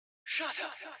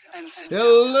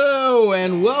Hello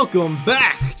and welcome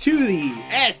back to the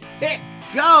S6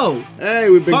 Show. Hey,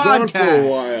 we've been gone for podcast. a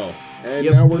while,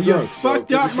 and now we're You drunk. fucked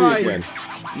so up good to see you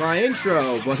my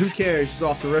intro, but who cares? It's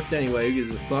off the rift anyway. Who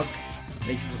gives a fuck?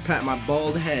 Thank you for patting my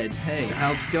bald head. Hey,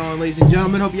 how's it going, ladies and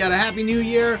gentlemen? Hope you had a happy New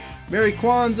Year, Merry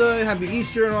Kwanzaa, Happy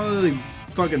Easter, and all the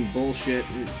fucking bullshit.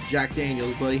 Jack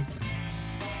Daniels, buddy.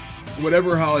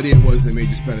 Whatever holiday it was that made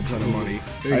you spend a ton of money,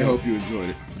 I hope you enjoyed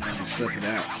it. Just slip it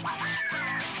out.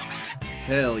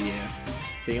 Hell yeah.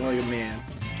 Take it like a man.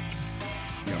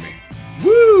 Yummy.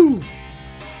 Woo!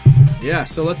 Yeah,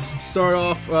 so let's start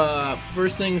off,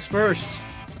 first things first.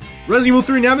 Resident Evil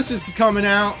 3 Nemesis is coming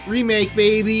out. Remake,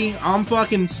 baby. I'm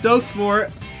fucking stoked for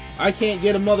it. I can't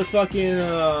get a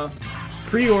motherfucking,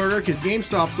 pre-order because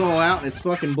GameStop's all out and it's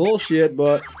fucking bullshit,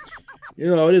 but,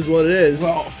 you know, it is what it is.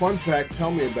 Well, fun fact,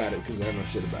 tell me about it, because I know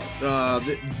shit about it.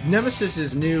 The Nemesis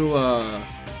is new,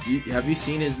 have you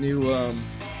seen his new,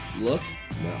 look?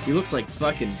 No. He looks like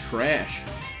fucking trash.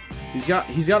 He's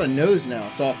got a nose now.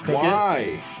 It's all crooked.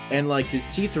 Why? And like his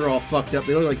teeth are all fucked up.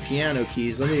 They look like piano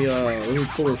keys. Let me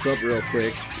pull this up real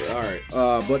quick. All right.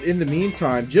 But in the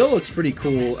meantime, Jill looks pretty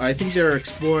cool. I think they're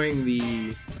exploring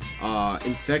the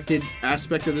infected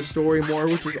aspect of the story more,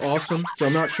 which is awesome. So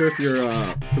I'm not sure if you're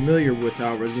familiar with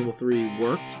how Resident Evil 3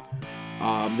 worked.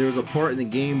 There was a part in the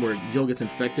game where Jill gets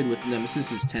infected with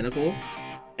Nemesis's tentacle,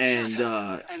 and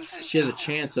she has a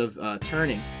chance of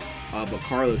turning. But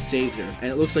Carlos saves her, and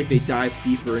it looks like they dive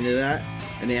deeper into that,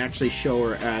 and they actually show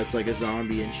her as like a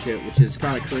zombie and shit, which is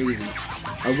kind of crazy.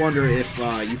 I wonder if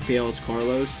you fail as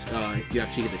Carlos, if you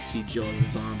actually get to see Jill as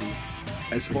a zombie.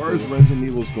 As far as Resident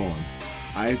Evil's gone,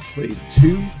 I've played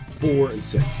 2, 4, and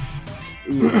 6.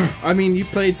 Ooh. I mean, you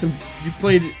played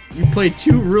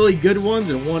two really good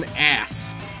ones and one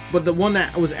ass, but the one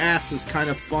that was ass was kind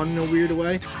of fun in a weird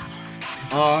way.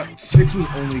 6 was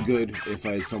only good if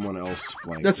I had someone else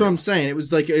playing. That's what I'm saying. It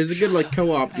was a good like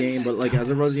co-op game, but like as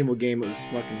a Resident Evil game, it was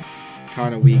fucking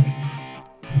kind of weak.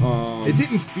 It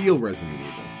didn't feel Resident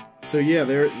Evil. So yeah,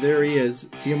 there he is.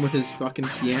 See him with his fucking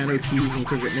piano keys and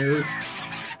crooked nose.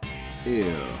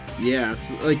 Ew. Yeah,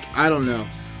 it's like, I don't know.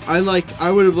 I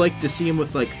would have liked to see him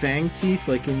with like fang teeth,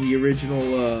 like in the original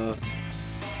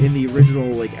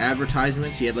like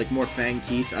advertisements. He had like more fang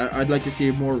teeth. I'd like to see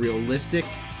a more realistic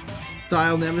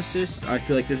style Nemesis. I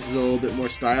feel like this is a little bit more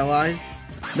stylized.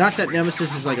 Not that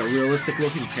Nemesis is like a realistic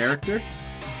looking character,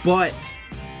 but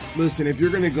listen, if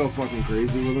you're gonna go fucking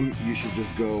crazy with him, you should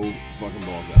just go fucking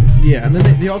balls out. Yeah, and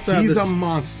then they also have he's a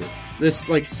monster. This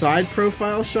like side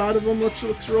profile shot of him which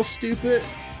looks real stupid,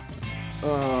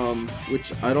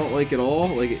 which I don't like at all.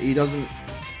 Like, he doesn't.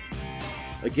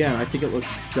 Again, I think it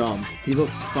looks dumb. He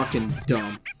looks fucking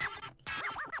dumb.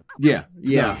 Yeah.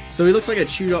 So he looks like a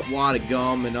chewed up wad of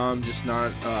gum, and I'm just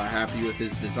not happy with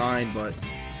his design, but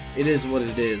it is what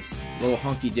it is. Little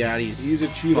hunky daddy's. He's a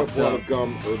chewed up wad of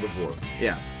gum herbivore.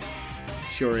 Yeah,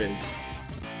 sure is.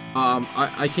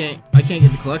 I can't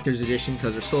get the collector's edition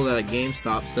because they're sold out at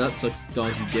GameStop, so that sucks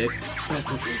donkey dick.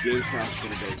 That's okay. GameStop's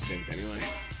gonna go extinct anyway.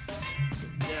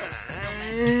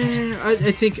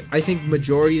 I think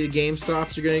majority of the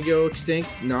GameStops are gonna go extinct.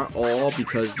 Not all,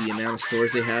 because the amount of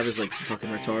stores they have is like fucking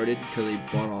retarded. Because they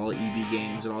bought all EB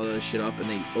Games and all that shit up, and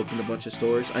they opened a bunch of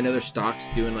stores. I know their stock's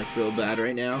doing like real bad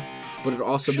right now, but it'd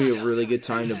also be a really good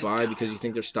time to buy because you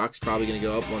think their stock's probably gonna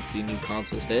go up once the new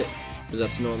consoles hit. Because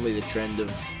that's normally the trend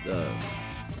of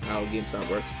how GameStop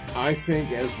works. I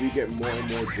think as we get more and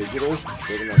more digital,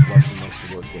 they're gonna have less and less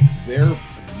to work with. Their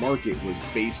market was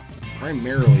based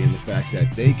primarily in the fact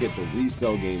that they get to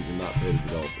resell games and not pay the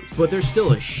developers. But there's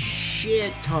still a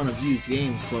shit ton of used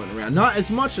games floating around. Not as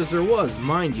much as there was,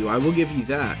 mind you. I will give you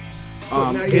that.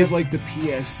 But now you have like the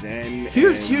PSN.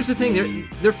 Here's the thing.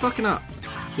 They're fucking up.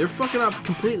 They're fucking up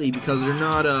completely because they're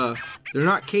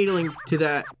not catering to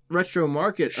that retro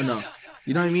market enough.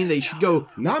 You know what I mean? They should go.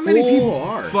 Not many people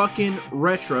are fucking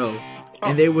retro,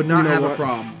 and they would not have a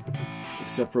problem.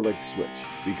 Except for like the Switch,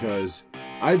 because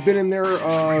I've been in their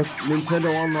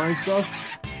Nintendo Online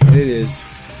stuff, and it is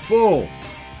full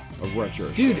of retro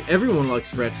Dude, shit. Everyone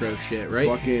likes retro shit, right?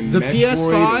 Fucking the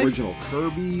Metroid, PS5, original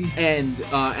Kirby, and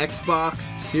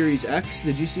Xbox Series X.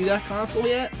 Did you see that console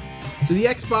yet? So the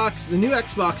new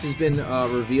Xbox has been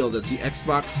revealed as the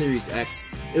Xbox Series X.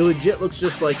 It legit looks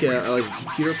just like a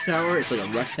computer tower. It's like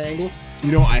a rectangle.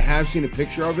 You know, I have seen a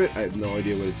picture of it. I have no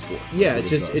idea what it's for. Yeah, it's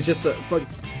just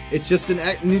the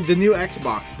new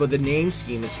Xbox, but the name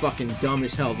scheme is fucking dumb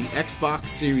as hell. The Xbox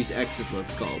Series X is what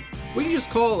it's called. We can just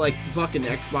call it like the fucking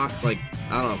Xbox, like,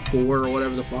 I don't know, 4 or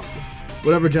whatever the fuck,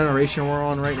 whatever generation we're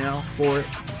on right now for it.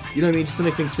 You know what I mean? Just to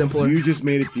make things simpler. You just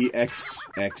made it the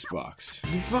Xbox.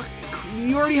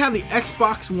 You already have the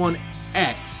Xbox One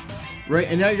S, right?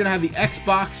 And now you're gonna have the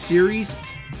Xbox Series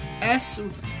S.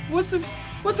 What the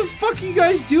fuck are you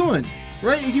guys doing?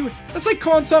 Right? That's like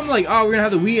calling something like, oh, we're gonna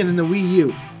have the Wii and then the Wii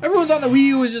U. Everyone thought the Wii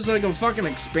U was just like a fucking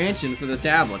expansion for the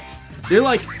tablets. You're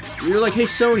like, hey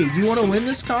Sony, do you want to win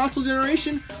this console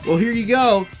generation? Well, here you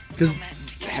go. Because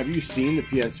have you seen the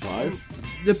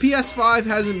PS5? The PS5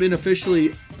 hasn't been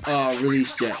officially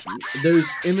released yet. Those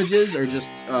images are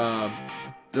just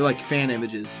they're like fan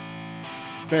images.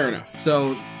 Fair enough.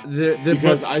 So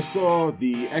because I saw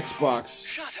the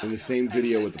Xbox in the same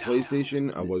video with the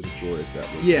PlayStation, I wasn't sure if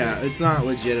that was. Yeah, it's not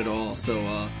legit at all. So,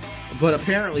 but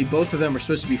apparently both of them are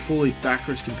supposed to be fully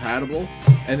backwards compatible,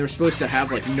 and they're supposed to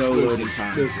have like no loading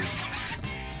time. Listen,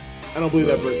 I don't believe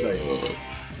that for a second.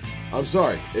 I'm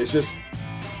sorry. It's just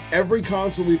every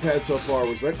console we've had so far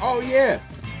was like, oh yeah,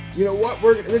 you know what?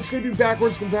 It's going to be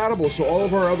backwards compatible, so all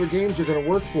of our other games are going to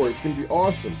work for it. It's going to be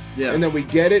awesome. Yeah. And then we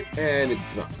get it, and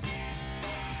it's not.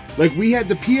 Like, we had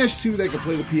the PS2 that could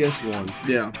play the PS1.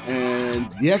 Yeah.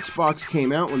 And the Xbox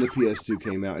came out when the PS2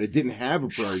 came out. It didn't have a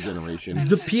prior generation.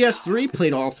 The PS3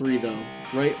 played all three, though,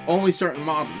 right? Only certain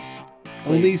models.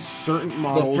 Only certain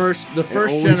models. The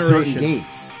first only generation. certain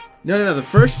games. No. The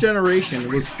first generation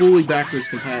was fully backwards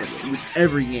compatible with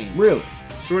every game. Really?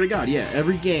 Swear to God, yeah.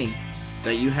 Every game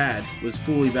that you had was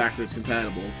fully backwards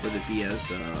compatible for the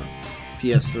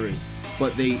PS3.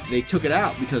 But they took it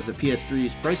out because the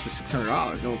PS3's price was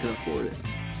 $600. No one could afford it.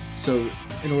 So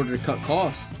in order to cut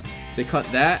costs, they cut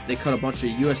that. They cut a bunch of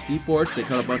USB ports. They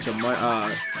cut a bunch of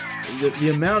the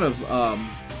amount of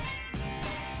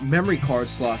memory card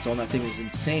slots on that thing was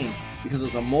insane because it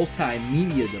was a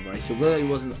multimedia device. It really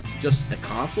wasn't just a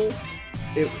console.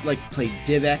 It like played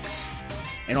DivX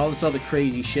and all this other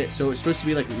crazy shit. So it's supposed to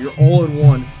be like your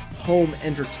all-in-one home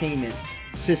entertainment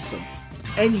system.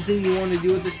 Anything you wanted to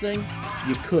do with this thing,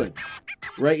 you could.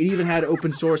 Right? It even had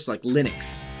open source like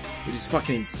Linux, which is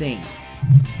fucking insane.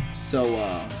 So,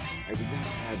 I did not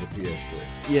have a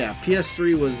PS3. Yeah,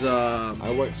 PS3 was,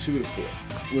 I went 2 to 4.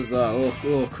 Was a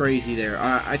little crazy there.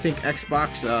 I think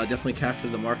Xbox definitely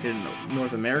captured the market in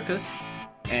North Americas,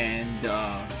 and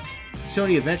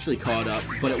Sony eventually caught up,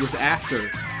 but it was after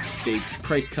they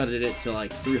price cutted it to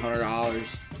like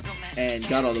 $300 and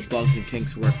got all the bugs and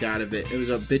kinks worked out of it. It was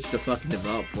a bitch to fucking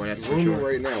develop for, that's for sure.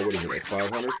 Right now, what is it, like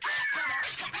 500?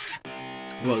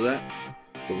 What was that?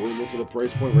 The rumor for the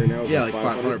price point right now is like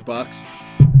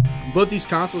 $500. Both these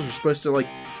consoles are supposed to like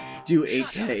do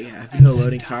 8K, have no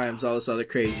loading times, all this other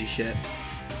crazy shit.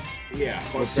 Yeah,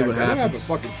 we'll see what happens. I don't have a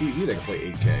fucking TV that can play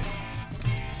 8K.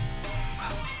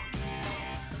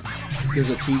 There's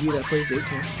a TV that plays 8K.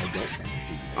 I don't have a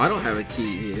TV. I don't have a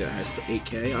TV that has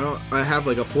 8K. I have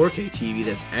like a 4K TV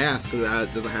that's ass because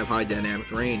it doesn't have high dynamic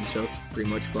range, so it's pretty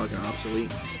much fucking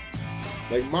obsolete.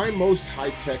 Like my most high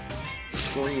tech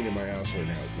screen in my house right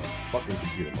now is my fucking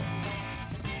computer monitor.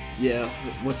 Yeah,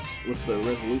 what's the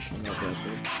resolution of that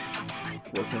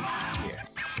thing? 4K? Yeah.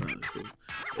 Cool.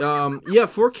 Yeah,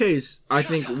 4K is, I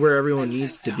think, where everyone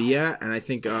needs to be at, and I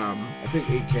think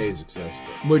 8K is accessible.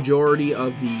 Majority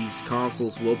of these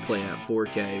consoles will play at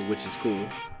 4K, which is cool.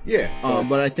 Yeah.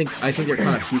 But I think they're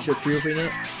kind of future-proofing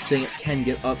it, saying it can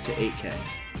get up to 8K.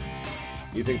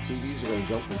 You think TVs are going to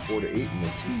jump from 4 to 8 in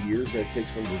the 2 years that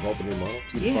takes from developing a model?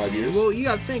 2 to 5 years? Well, you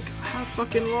got to think, how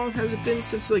fucking long has it been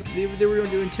since like they were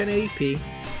doing 1080p?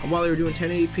 And while they were doing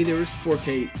 1080p, there was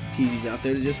 4K TVs out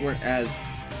there that just weren't as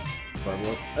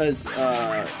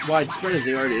widespread as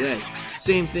they are today.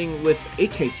 Same thing with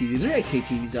 8K TVs. There are 8K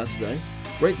TVs out today,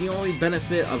 right? The only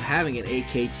benefit of having an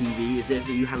 8K TV is if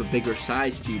you have a bigger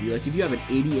size TV. Like if you have an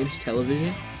 80-inch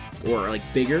television or like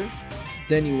bigger,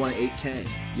 then you want 8K.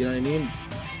 You know what I mean?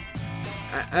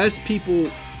 As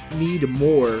people need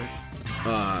more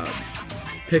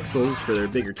pixels for their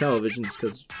bigger televisions,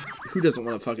 because who doesn't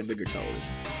want a fucking bigger television?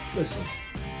 Listen,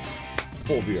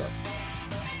 full VR.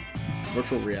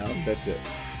 Virtual reality. That's it.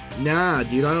 Nah,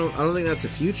 dude, I don't think that's the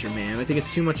future, man. I think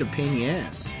it's too much of a pain in the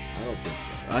ass. I don't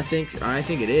think so. I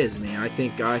think it is, man. I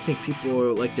think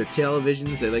people like their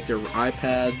televisions, they like their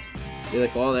iPads, they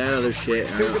like all that other shit.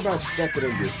 Think about stepping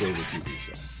into your favorite TV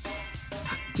show.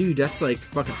 Dude, that's like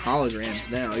fucking holograms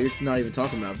now. You're not even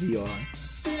talking about VR.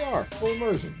 VR, full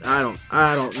immersion. I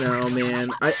don't know,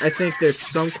 man. I think there's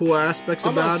some cool aspects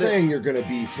about it. I'm not saying you're gonna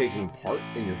be taking part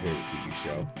in your favorite TV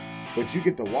show, but you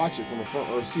get to watch it from a front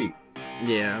row seat.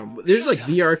 Yeah, there's like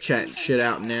VR chat shit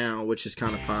out now, which is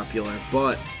kind of popular.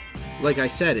 But like I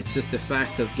said, it's just the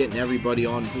fact of getting everybody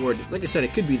on board. Like I said,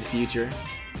 it could be the future.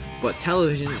 But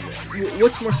television,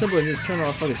 what's more simple than just turning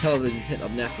off fucking television and hitting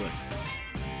up Netflix?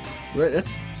 right?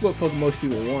 That's what fucking most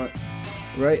people want,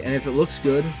 right? And if it looks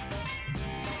good,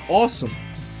 awesome.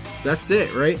 That's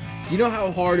it, right? You know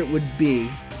how hard it would be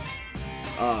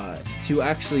to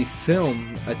actually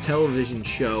film a television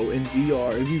show in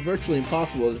VR? It'd be virtually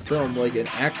impossible to film like an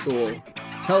actual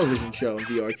television show in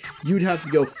VR. You'd have to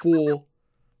go full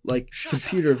like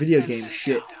computer video game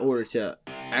shit in order to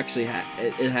actually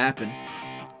it happen.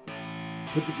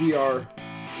 Put the VR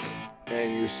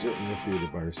and you're sitting in the theater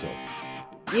by yourself.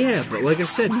 Yeah, but like I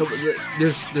said,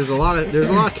 there's a lot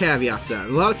of caveats to that.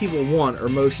 A lot of people want or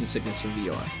motion sickness from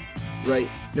VR, right?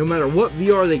 No matter what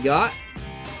VR they got,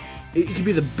 it could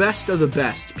be the best of the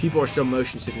best. People are still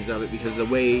motion sickness of it because of the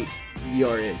way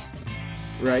VR is,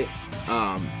 right?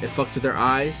 It fucks with their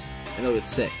eyes and they'll get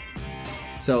sick.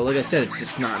 So, like I said, it's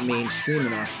just not mainstream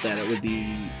enough that it would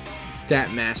be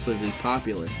that massively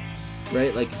popular,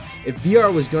 right? Like, if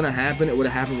VR was gonna happen, it would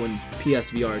have happened when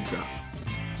PSVR dropped,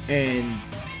 and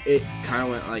it kind of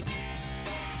went like,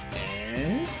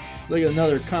 like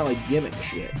another kind of like gimmick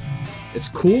shit. It's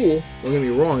cool, don't get me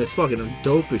wrong, it's fucking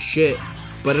dope as shit,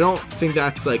 but I don't think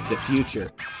that's like the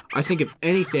future. I think if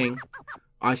anything,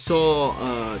 I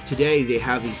saw today they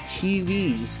have these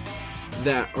TVs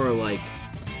that are like,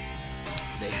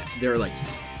 they're like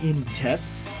in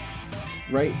depth,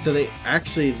 right? So they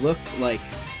actually look like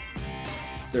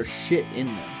there's shit in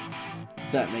them,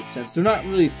 if that makes sense. They're not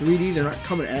really 3D, they're not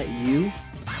coming at you,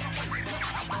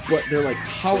 but they're like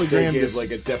hologram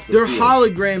they're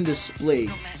hologram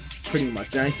displays, pretty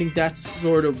much. And I think that's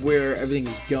sort of where everything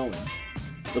is going.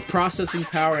 The processing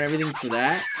power and everything for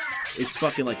that is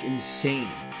fucking like insane.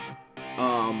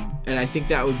 And I think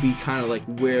that would be kind of like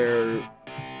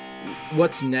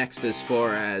what's next as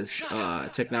far as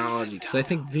technology, because I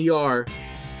think VR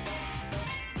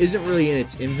isn't really in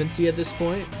its infancy at this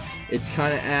point. It's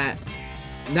kind of at,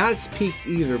 not its peak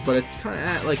either, but it's kind of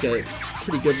at like a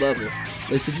pretty good level.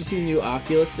 Like, did you see the new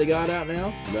Oculus they got out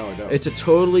now? No, I don't. It's a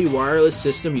totally wireless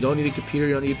system. You don't need a computer,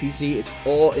 you don't need a PC. It's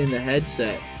all in the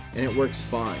headset, and it works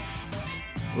fine.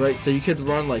 Right, so you could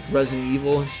run like Resident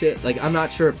Evil and shit. Like, I'm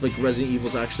not sure if like Resident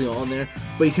Evil's actually on there,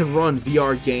 but you can run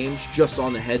VR games just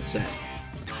on the headset.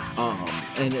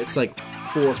 And it's like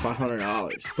 $400 or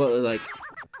 $500. But like,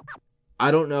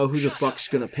 I don't know who the fuck's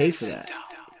gonna pay for that.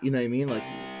 You know what I mean? Like,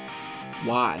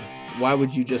 why? Why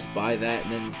would you just buy that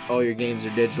and then all your games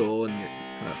are digital and you're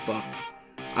kind of fucked?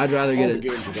 I'd rather get the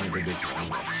games are gonna be digital.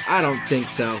 I don't think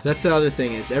so. That's the other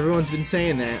thing is everyone's been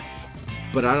saying that,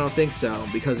 but I don't think so,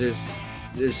 because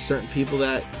there's certain people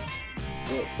that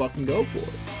won't fucking go for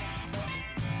it.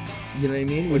 You know what I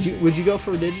mean? Would you go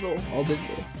for digital, all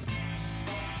digital?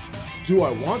 Do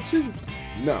I want to?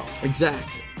 No.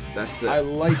 Exactly. That's the. I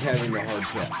like having the hard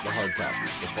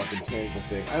copies, the fucking tangible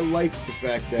thing. I like the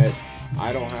fact that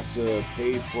I don't have to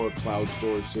pay for a cloud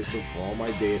storage system for all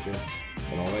my data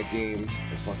and all that game,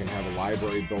 and fucking have a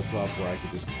library built up where I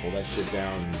could just pull that shit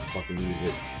down and fucking use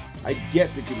it. I get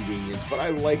the convenience, but I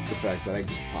like the fact that I can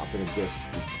just pop in a disc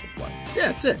and play. Yeah,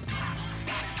 that's it.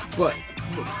 But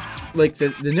like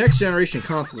the next generation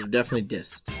consoles are definitely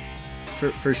discs,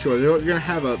 for sure. They're gonna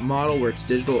have a model where it's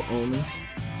digital only,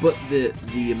 but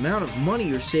the amount of money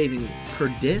you're saving per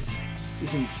disc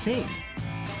is insane,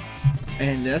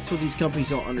 and that's what these companies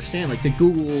don't understand. Like the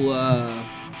Google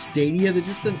Stadia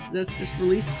that's just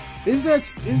released. Is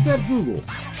that Google?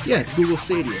 Yeah, it's Google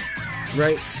Stadia.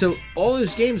 Right, so all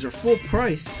those games are full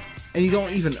priced, and you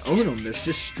don't even own them. They're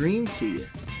just streamed to you,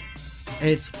 and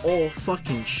it's all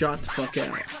fucking shot the fuck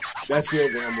out. That's the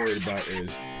other thing I'm worried about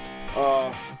is,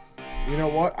 you know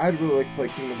what? I'd really like to play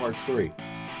Kingdom Hearts 3.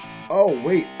 Oh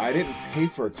wait, I didn't pay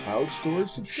for a cloud storage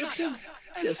subscription.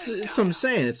 That's what I'm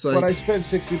saying. It's like, but I spent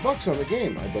 $60 on the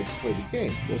game. I'd like to play the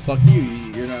game. Well, fuck you.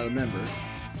 You're not a member.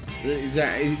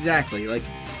 Exactly. Like,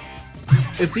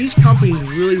 if these companies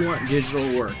really want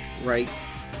digital work, right,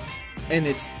 and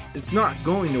it's not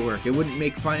going to work, it wouldn't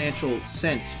make financial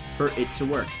sense for it to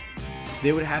work.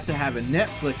 They would have to have a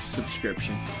Netflix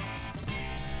subscription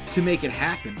to make it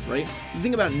happen, right? The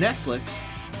thing about Netflix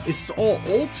is it's all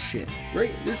old shit,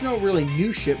 right? There's no really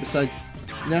new shit besides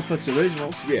Netflix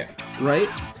originals. Yeah. Right?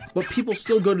 But people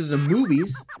still go to the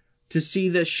movies to see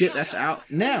the shit that's out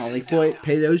now. They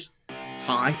pay those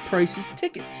high prices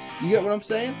tickets. You get what I'm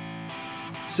saying?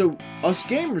 So us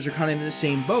gamers are kind of in the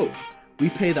same boat. We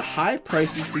pay the high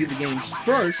prices to get the games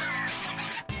first,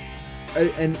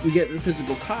 and we get the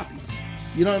physical copies.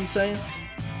 You know what I'm saying?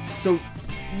 So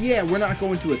yeah, we're not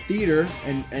going to a theater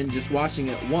and just watching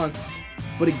it once,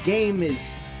 but a game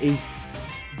is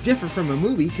different from a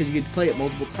movie because you get to play it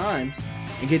multiple times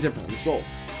and get different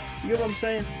results. You get what I'm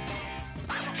saying?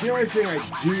 The only thing I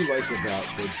do like about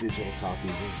the digital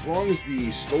copies is as long as the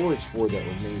storage for that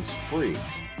remains free,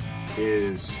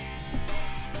 is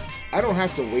I don't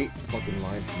have to wait fucking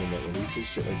line for them that releases,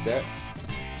 shit like that.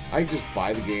 I just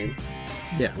buy the game.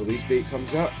 Yeah. Release date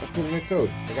comes out, I put in a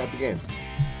code. I got the game.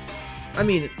 I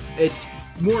mean, it's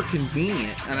more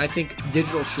convenient, and I think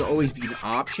digital should always be an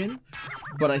option,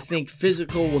 but I think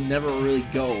physical will never really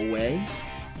go away.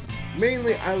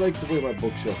 Mainly, I like the way my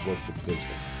bookshelf looks with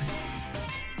physical.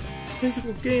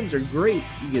 Physical games are great.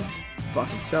 You could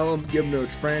fucking sell them, give them to a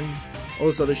friend, all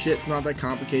this other shit, not that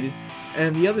complicated.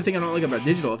 And the other thing I don't like about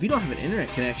digital, if you don't have an internet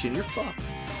connection, you're fucked.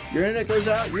 Your internet goes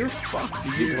out, you're fucked.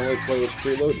 You can only play what's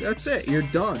preloaded. That's it, you're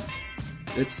done.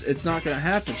 It's not gonna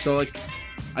happen. So, like,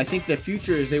 I think the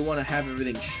future is they want to have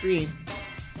everything streamed.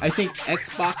 I think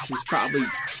Xbox is probably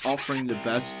offering the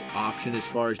best option as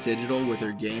far as digital with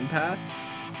their Game Pass.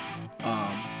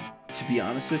 To be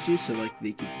honest with you, so like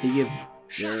they give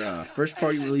their first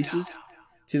party releases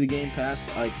to the Game Pass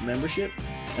like membership,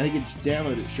 and they can just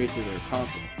download it straight to their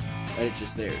console, and it's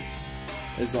just theirs,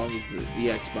 as long as the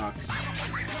Xbox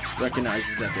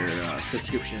recognizes that their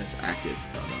subscription is active.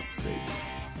 If I'm not mistaken.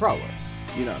 Probably.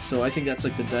 You know, so I think that's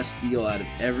like the best deal out of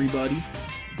everybody.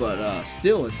 But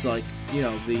still, it's like, you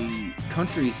know, the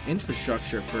country's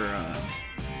infrastructure for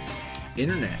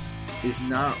internet is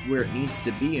not where it needs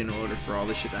to be in order for all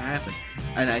this shit to happen.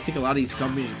 And I think a lot of these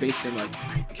companies are based in like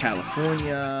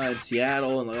California and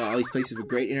Seattle and like all these places with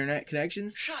great internet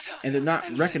connections, and they're not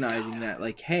recognizing that,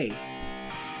 like, hey,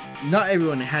 not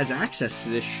everyone has access to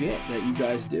this shit that you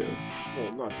guys do.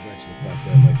 Well, not to mention the fact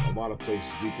that like a lot of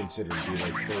places we consider to be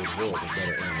like third world have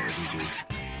better internet than we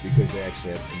do because they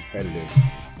actually have competitive.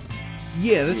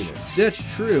 Yeah, units.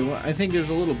 that's true. I think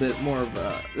there's a little bit more of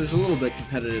there's a little bit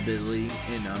competitively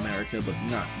in America, but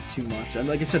not too much. And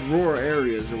like I said, rural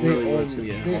areas are really where it's gonna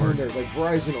get hard. Like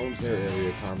Verizon owns their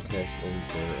area, Comcast owns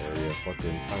their area,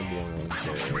 fucking Time Warner owns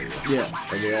their area. Yeah,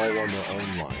 And they all run their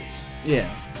own lines.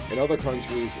 yeah, In other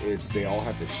countries, it's they all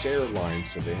have to share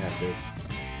lines, so they have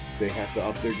to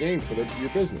up their game for your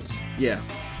business. yeah.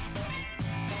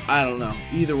 I don't know.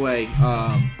 Either way,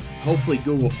 hopefully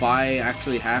Google Fi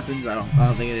actually happens. I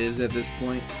don't think it is at this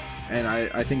point, and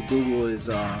I think Google is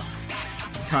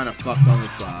kind of fucked on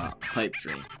this pipe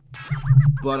dream.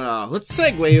 But let's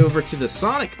segue over to the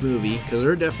Sonic movie, because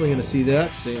we're definitely gonna see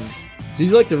that soon. So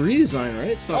you like the redesign, right?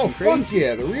 It's fucking crazy. Fuck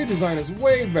yeah! The redesign is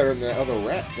way better than that other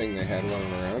rat thing they had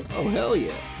running around. Oh hell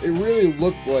yeah! It really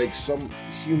looked like some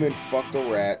human fucked a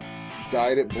rat,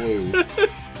 dyed it blue,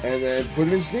 and then put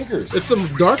it in sneakers. It's some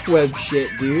dark web shit,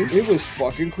 dude. It was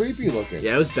fucking creepy looking.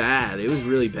 Yeah, it was bad. It was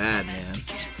really bad, man.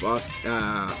 Fuck.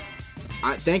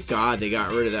 I thank God they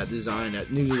got rid of that design.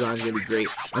 That new design's gonna be great.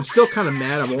 I'm still kind of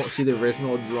mad I won't see the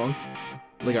original drunk.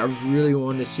 Like, I really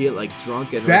wanted to see it, like,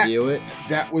 drunk and review it.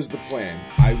 That was the plan.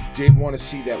 I did want to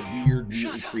see that weird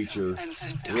mutant creature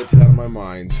ripped out of my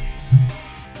mind.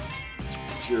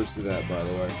 Cheers to that, by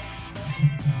the way.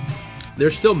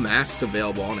 There's still masks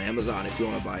available on Amazon if you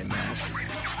want to buy a mask.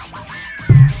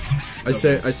 I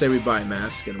say we buy a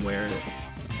mask and wear it.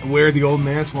 Wear the old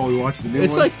mask while we watch the new one?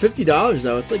 It's like $50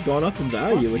 though. It's like gone up in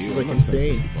value, which is like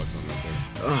insane. $50 on that thing.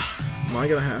 Ugh, am I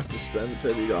gonna have to spend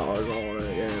 $50 on it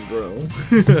again, bro?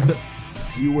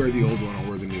 You wear the old one, I'll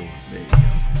wear the new one. There you go.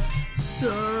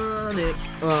 Sonic.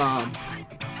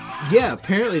 Yeah,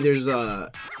 apparently there's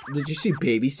did you see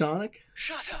Baby Sonic?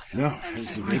 No, I haven't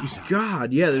seen Baby Sonic.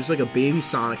 God, yeah, there's like a Baby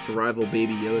Sonic to rival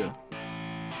Baby Yoda.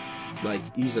 Like,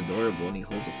 he's adorable and he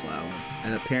holds a flower.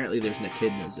 And apparently there's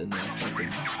echidnas in there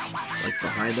fucking, like,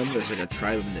 behind him. There's like a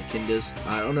tribe of echidnas.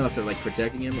 I don't know if they're like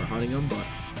protecting him or hunting him, but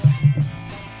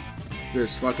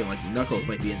there's fucking, like, Knuckles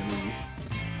might be in the movie.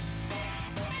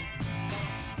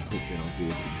 I hope they don't do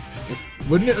it.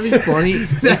 Wouldn't it be funny?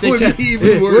 That would be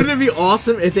even worse. Wouldn't it be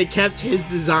awesome if they kept his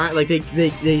design, like,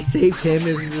 they saved him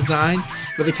as a design,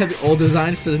 but they kept the old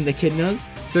design for the echidnas,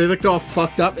 so they looked all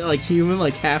fucked up, like human,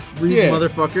 like half-breed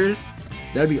motherfuckers?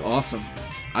 That'd be awesome.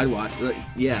 I'd watch.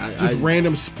 Yeah. Just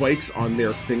random spikes on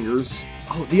their fingers.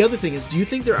 Oh, the other thing is, do you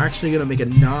think they're actually gonna make a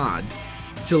nod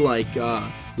to, like,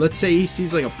 let's say he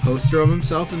sees like a poster of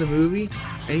himself in the movie,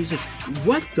 and he's like,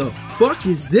 "What the fuck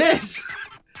is this?"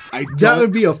 That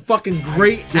would be a fucking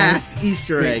great ass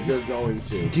Easter egg. They're going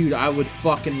to, dude. I would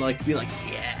fucking like be like,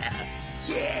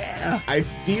 yeah. I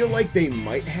feel like they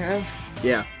might have.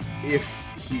 Yeah. If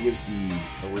he was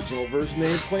the original version they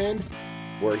had planned.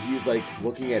 where he's like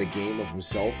looking at a game of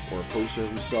himself or a poster of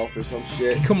himself or some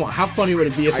shit. Come on, how funny would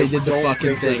it be if they did the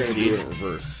fucking thing, they're gonna dude? do it in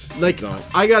reverse. Like,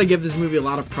 I gotta give this movie a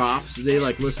lot of props. They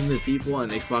like listened to people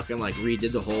and they fucking like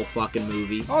redid the whole fucking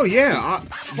movie. Oh yeah,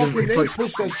 they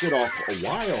pushed that shit off a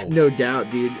while. No doubt,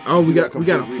 dude. Oh, we got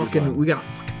a fucking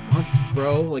month,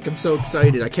 bro. Like, I'm so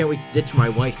excited. I can't wait to ditch my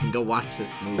wife and go watch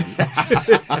this movie.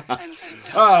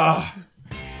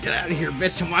 Get out of here,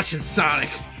 bitch! I'm watching Sonic.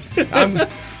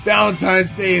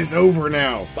 Valentine's Day is over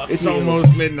now. It's you.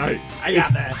 almost midnight. I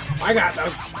got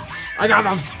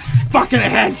the fucking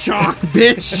hedgehog,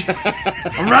 bitch.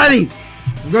 I'm ready.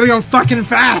 I'm gonna go fucking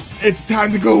fast. It's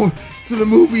time to go to the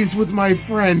movies with my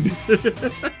friend.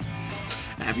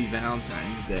 Happy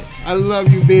Valentine's Day. I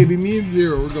love you, baby. Me and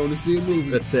Zero, we're going to see a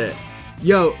movie. That's it.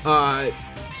 Yo,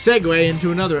 segue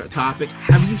into another topic.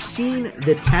 Have you seen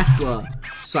the Tesla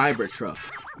Cybertruck?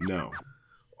 No.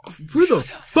 Where the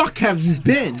fuck have you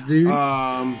been, dude?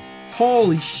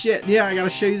 Holy shit. Yeah, I gotta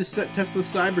show you the Tesla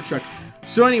Cybertruck.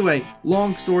 So anyway,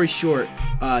 long story short,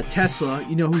 Tesla,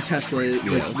 you know who Tesla is,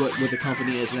 yes. like, what the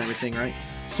company is and everything, right?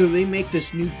 So they make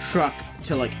this new truck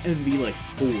to like envy like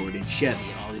Ford and Chevy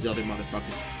and all these other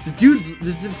motherfuckers. The dude,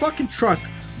 the fucking truck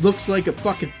looks like a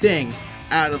fucking thing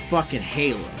out of fucking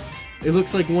Halo. It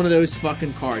looks like one of those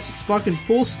fucking cars. It's fucking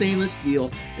full stainless steel.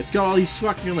 It's got all these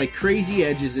fucking like crazy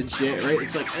edges and shit, right?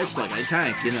 It's like a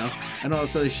tank, you know, and all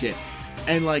this other shit.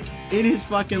 And like in his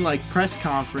fucking like press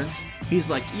conference,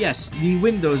 he's like, "Yes, the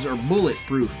windows are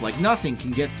bulletproof. Like nothing can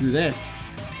get through this."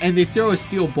 And they throw a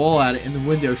steel ball at it, and the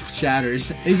window shatters.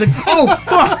 And he's like, "Oh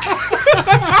fuck!"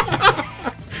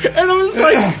 And I was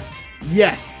like,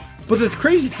 "Yes." But the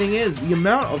crazy thing is, the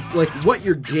amount of like what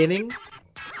you're getting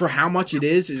for how much it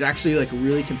is actually like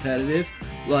really competitive.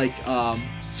 Like,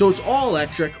 so it's all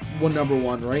electric. Number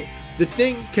one, right? The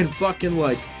thing can fucking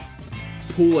like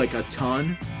pull like a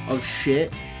ton of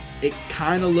shit. It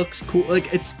kind of looks cool.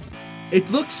 Like it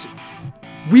looks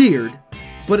weird,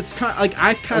 but it's kind of like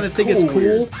I kind of think it's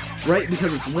cool, right?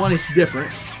 Because it's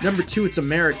different. Number two, it's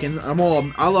American.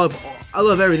 I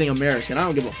love everything American. I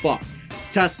don't give a fuck.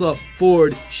 It's Tesla,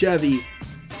 Ford, Chevy,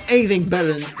 anything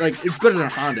better than it's better than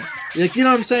Honda. Like, you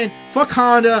know what I'm saying? Fuck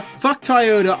Honda, fuck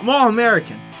Toyota. I'm all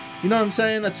American. You know what I'm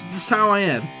saying? That's how I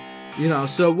am. You know,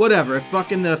 so whatever. If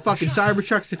the fucking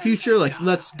Cybertruck's the future, like,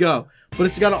 let's go. But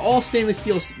it's got an all stainless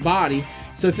steel body.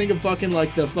 So think of fucking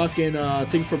like the fucking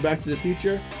thing from Back to the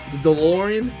Future, the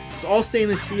DeLorean. It's all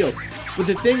stainless steel. But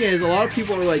the thing is, a lot of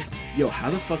people are like, "Yo, how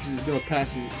the fuck is this gonna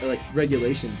pass like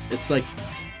regulations?" It's like,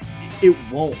 it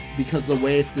won't, because the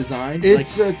way it's designed.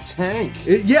 It's like, a tank.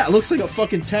 Yeah, it looks like a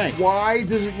fucking tank. Why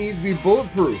does it need to be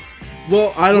bulletproof?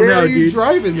 Well, I don't know, dude. Where are you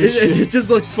driving this shit? It just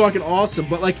looks fucking awesome.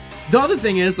 But like, the other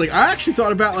thing is, like, I actually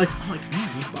thought about I'm like, man,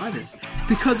 let's buy this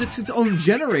because it's its own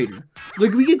generator.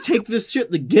 Like, we could take this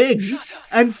shit to gigs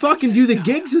and fucking do the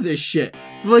gigs with this shit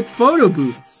for like photo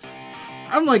booths.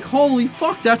 I'm like, holy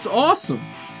fuck, that's awesome.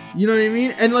 You know what I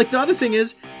mean? And like, the other thing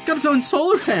is, it's got its own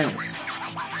solar panels.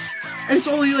 And it's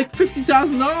only like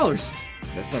 $50,000.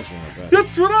 That's actually not bad.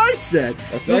 That's what I said.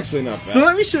 That's actually not bad. So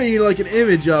let me show you like an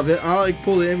image of it. I'll like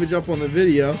pull the image up on the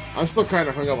video. I'm still kind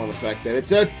of hung up on the fact that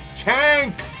it's a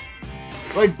tank,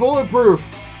 like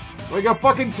bulletproof, like a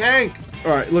fucking tank.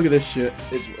 All right, look at this shit.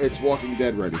 It's Walking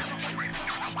Dead ready.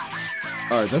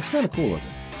 All right, that's kind of cool looking.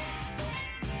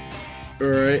 All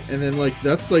right, and then like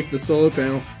that's like the solar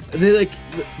panel, and then like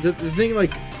the thing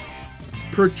like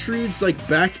protrudes like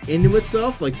back into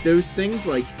itself, like those things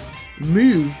like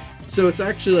move, so it's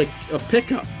actually like a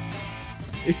pickup.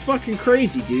 It's fucking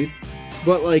crazy, dude.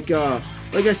 But like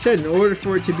I said, in order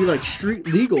for it to be like street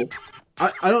legal,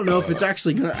 I don't know if it's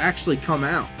actually gonna actually come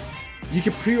out. You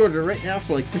can pre-order right now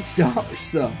for like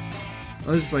 $50 though.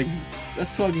 I was just like,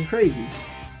 that's fucking crazy.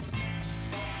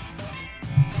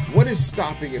 What is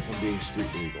stopping it from being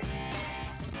street legal?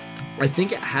 I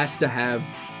think it has to have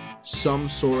some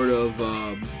sort of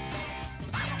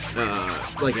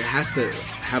like it has to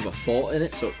have a fault in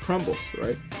it, so it crumbles,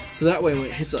 right? So that way, when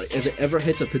it hits if it ever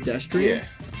hits a pedestrian,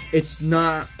 it's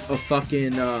not a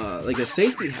fucking like a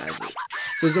safety hazard.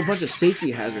 So there's a bunch of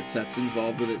safety hazards that's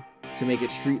involved with it to make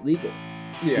it street legal.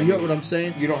 Yeah, you know what I'm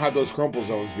saying? You don't have those crumple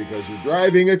zones because you're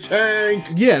driving a tank.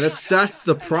 Yeah, that's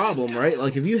the problem, right?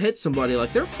 Like if you hit somebody,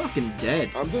 like they're fucking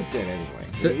dead. They're dead anyway.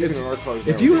 Even in our cars.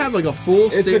 If you have like a full,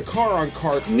 it's a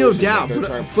car-on-car collision. No doubt,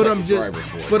 but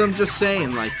I'm just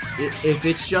saying, like if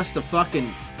it's just a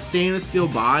fucking stainless steel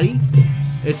body,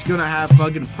 it's gonna have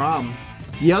fucking problems.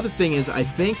 The other thing is, I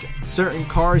think certain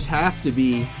cars have to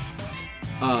be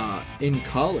in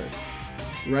color.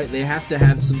 Right, they have to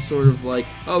have some sort of like,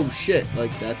 oh shit,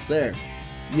 like that's there.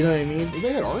 You know what I mean? Well,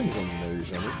 they had orange ones in there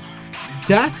recently.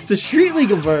 That's the street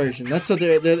legal version. That's what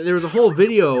there was a whole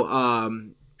video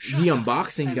the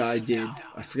unboxing guy did.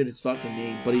 I forget his fucking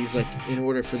name, but he's like, in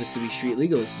order for this to be street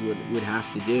legal, this is what it would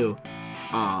have to do.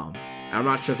 I'm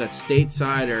not sure if that's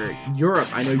stateside or Europe.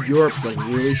 I know Europe's like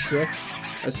really strict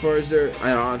as far as their.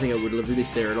 I don't think it would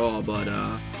release there at all, but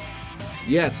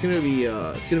yeah, it's gonna be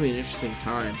an interesting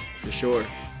time for sure.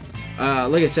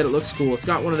 Like I said, it looks cool. It's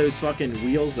got one of those fucking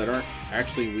wheels that aren't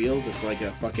actually wheels. It's like a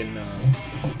fucking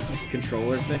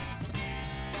controller thing.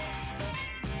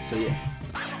 So yeah.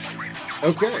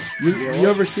 Okay. You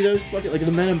ever see those fucking like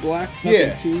the Men in Black?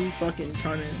 Fucking 2 fucking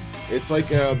kind of. It's like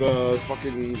the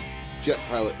fucking jet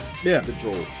pilot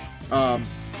controls.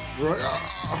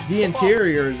 The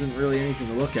interior isn't really anything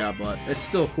to look at, but it's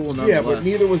still cool nonetheless. Yeah, but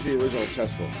neither was the original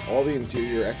Tesla. All the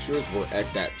interior extras were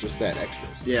just that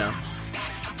extras. Yeah.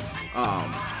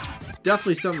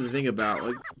 Definitely something to think about.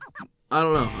 Like, I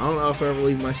don't know if I ever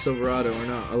leave my Silverado or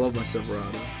not. I love my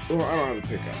Silverado. Well, I don't have a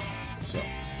pickup, so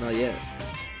not yet.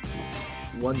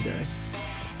 One day.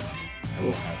 I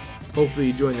will have. Hopefully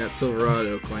you join that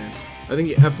Silverado clan. I think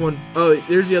the F1. Oh,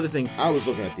 there's the other thing. I was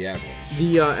looking at the Avalanche.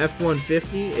 The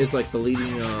F-150 is like the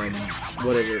leading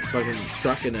whatever fucking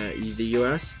truck in the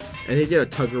U.S. And they did a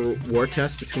tug of war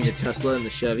test between the Tesla and the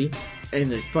Chevy, and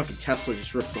the fucking Tesla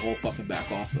just rips the whole fucking back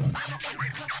off of them.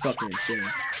 It's fucking insane.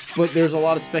 But there's a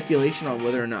lot of speculation on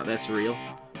whether or not that's real.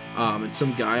 And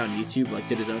some guy on YouTube like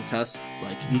did his own test.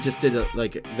 Like he just did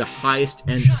like the highest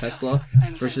end Tesla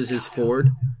versus his Ford,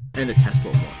 and the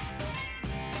Tesla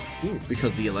won.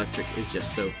 Because the electric is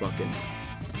just so fucking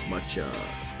much,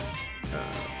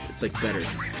 it's like better.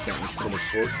 If that makes so much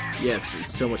torque? Yeah, it's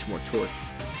so much more torque.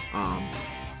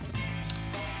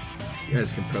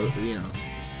 As compared to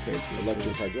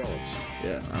electric hydraulics.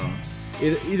 Yeah, I don't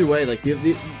know. Either way, like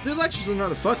the electrics are not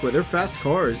to fuck with. They're fast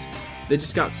cars. They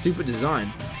just got stupid design.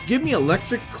 Give me an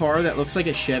electric car that looks like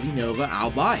a Chevy Nova,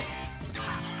 I'll buy it.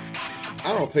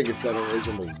 I don't think it's that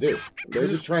unreasonable to do. They're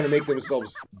just trying to make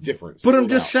themselves different. But I'm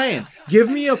just saying, give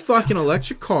me a fucking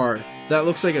electric car that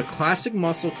looks like a classic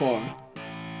muscle car.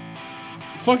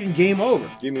 Fucking game over.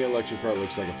 Give me an electric car that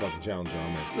looks like a fucking Challenger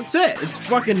on it. That's it. It's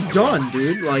fucking done,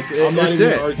 dude. Like, I'm not that's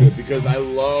even it. gonna argue it because I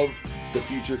love the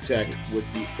future tech with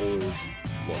the old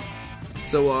look.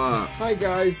 So, hi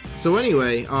guys. So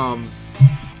anyway,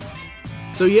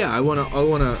 so yeah, I want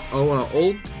an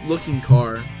old looking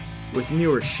car with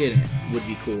newer shit in it would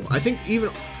be cool. I think even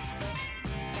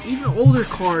older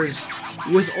cars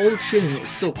with old shit in it is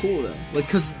still cool though. Like,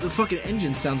 cause the fucking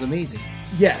engine sounds amazing.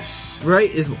 Yes. Right?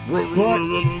 Is but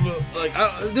like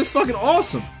this fucking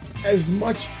awesome. As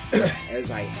much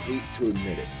as I hate to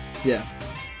admit it. Yeah.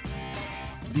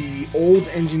 The old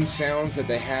engine sounds that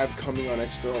they have coming on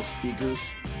external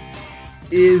speakers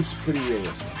is pretty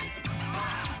realistic.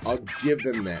 I'll give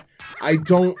them that. I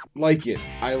don't like it.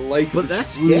 I like but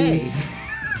that's gay.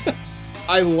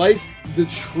 I like the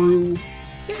true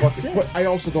that's it. But I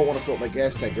also don't want to fill up my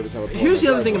gas tank every time I pull Here's the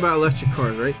other thing about electric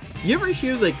cars, right? You ever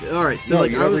hear like alright, so no,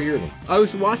 like you never hear them. I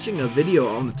was watching a video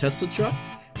on the Tesla truck,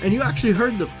 and you actually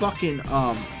heard the fucking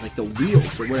like the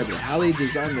wheels or whatever, how they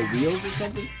designed the wheels or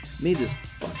something, made this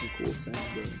fucking cool sound.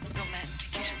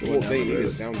 Well, they need a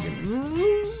sound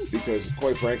giver. Because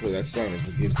quite frankly, that sound is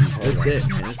what gives the car. That's it,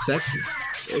 man. It's sexy.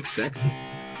 It's sexy.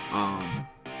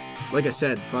 Like I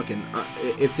said, fucking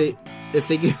if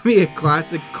they give me a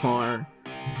classic car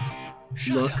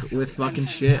look with fucking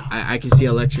shit, I can see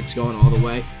electrics going all the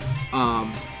way.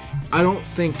 I don't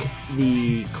think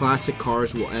the classic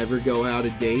cars will ever go out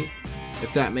of date,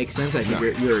 if that makes sense. I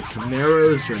think your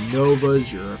Camaros, your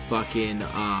Novas, your fucking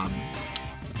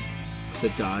the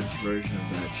Dodge version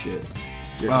of that shit.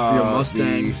 Your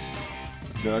Mustangs.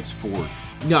 No, that's Ford.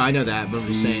 No, I know that, but I'm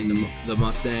just saying the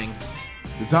Mustangs.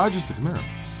 The Dodge is the Camaro.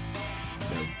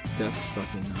 That's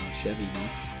fucking Chevy, dude.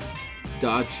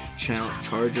 Dodge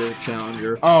Charger,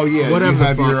 Challenger. Oh yeah, whatever.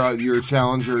 You have your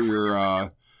Challenger,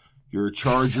 your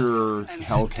Charger,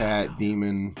 Hellcat,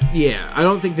 Demon. Yeah, I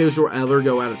don't think those will ever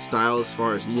go out of style as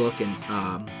far as look and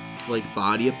like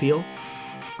body appeal.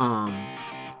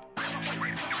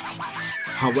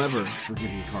 However, forgive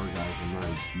me, car guys, I'm not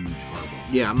a huge car buff.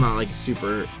 Yeah, I'm not like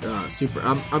super.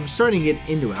 I'm starting to get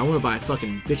into it. I want to buy a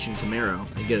fucking bitchin' Camaro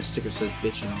and get a sticker that says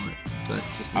bitchin' on it.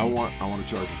 That's just me. I want a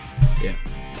Charger. Yeah,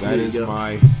 that is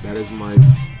my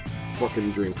fucking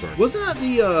dream car. Wasn't that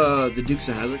the Dukes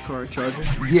of Hazzard car, Charger?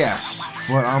 Yes,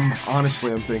 but I'm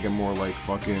thinking more like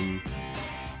fucking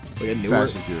like a newer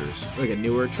Fast and Furious, like a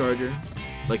newer Charger.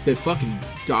 Like the fucking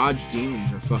Dodge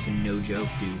Demons are fucking no joke,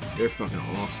 dude. They're fucking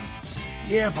awesome.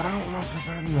 Yeah, but I don't know if they're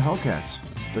better than the Hellcats.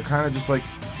 They're kind of just like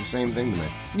the same thing to me.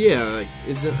 Yeah, like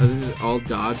is it all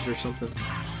Dodge or something?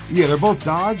 Yeah, they're both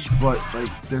Dodge, but like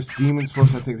this Demon's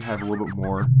supposed to, I think, have a little bit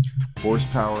more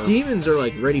horsepower. Demons are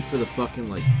like ready for the fucking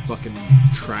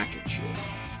track and shit.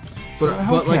 So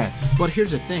But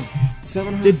here's the thing: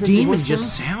 750 the Demon horsepower?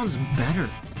 just sounds better.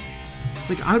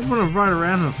 Like, I'd want to ride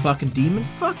around in a fucking Demon.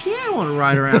 Fuck yeah, I want to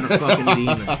ride around in a fucking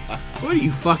Demon. What are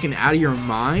you, fucking out of your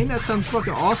mind? That sounds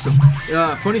fucking awesome.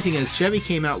 Funny thing is, Chevy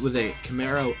came out with a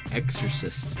Camaro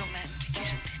Exorcist.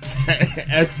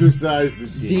 Exercise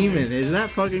the Demon, isn't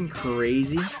that fucking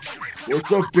crazy?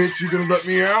 What's up, bitch? You gonna let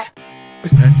me out?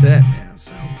 That's it, man.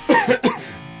 So,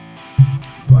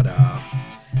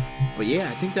 but yeah,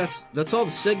 I think that's all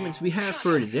the segments we have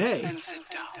for today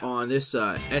on this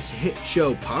S-Hit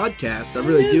Show podcast. I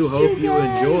really do hope you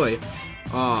enjoy.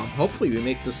 Hopefully we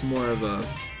make this more of a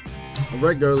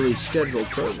regularly scheduled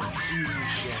program.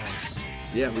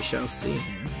 Yeah, we shall see,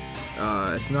 man.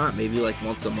 If not, maybe like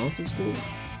once a month is cool.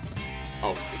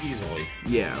 Oh, easily.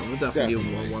 Yeah, we'll definitely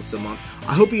do one once a month.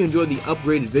 I hope you enjoyed the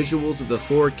upgraded visuals with the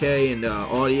 4K and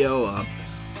audio.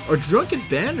 Our Drunken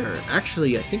Banter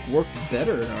actually, I think, worked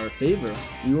better in our favor.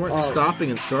 We weren't stopping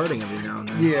and starting every now and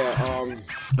then. Yeah,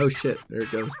 Oh shit, there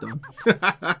it goes, done.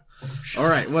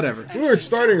 Alright, whatever. We weren't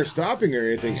starting or stopping or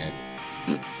anything.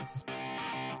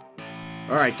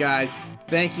 Alright, guys.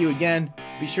 Thank you again.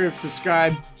 Be sure to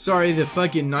subscribe. Sorry the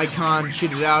fucking Nikon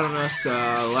cheated out on us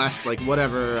last,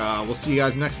 whatever. We'll see you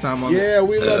guys next time on we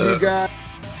love you guys.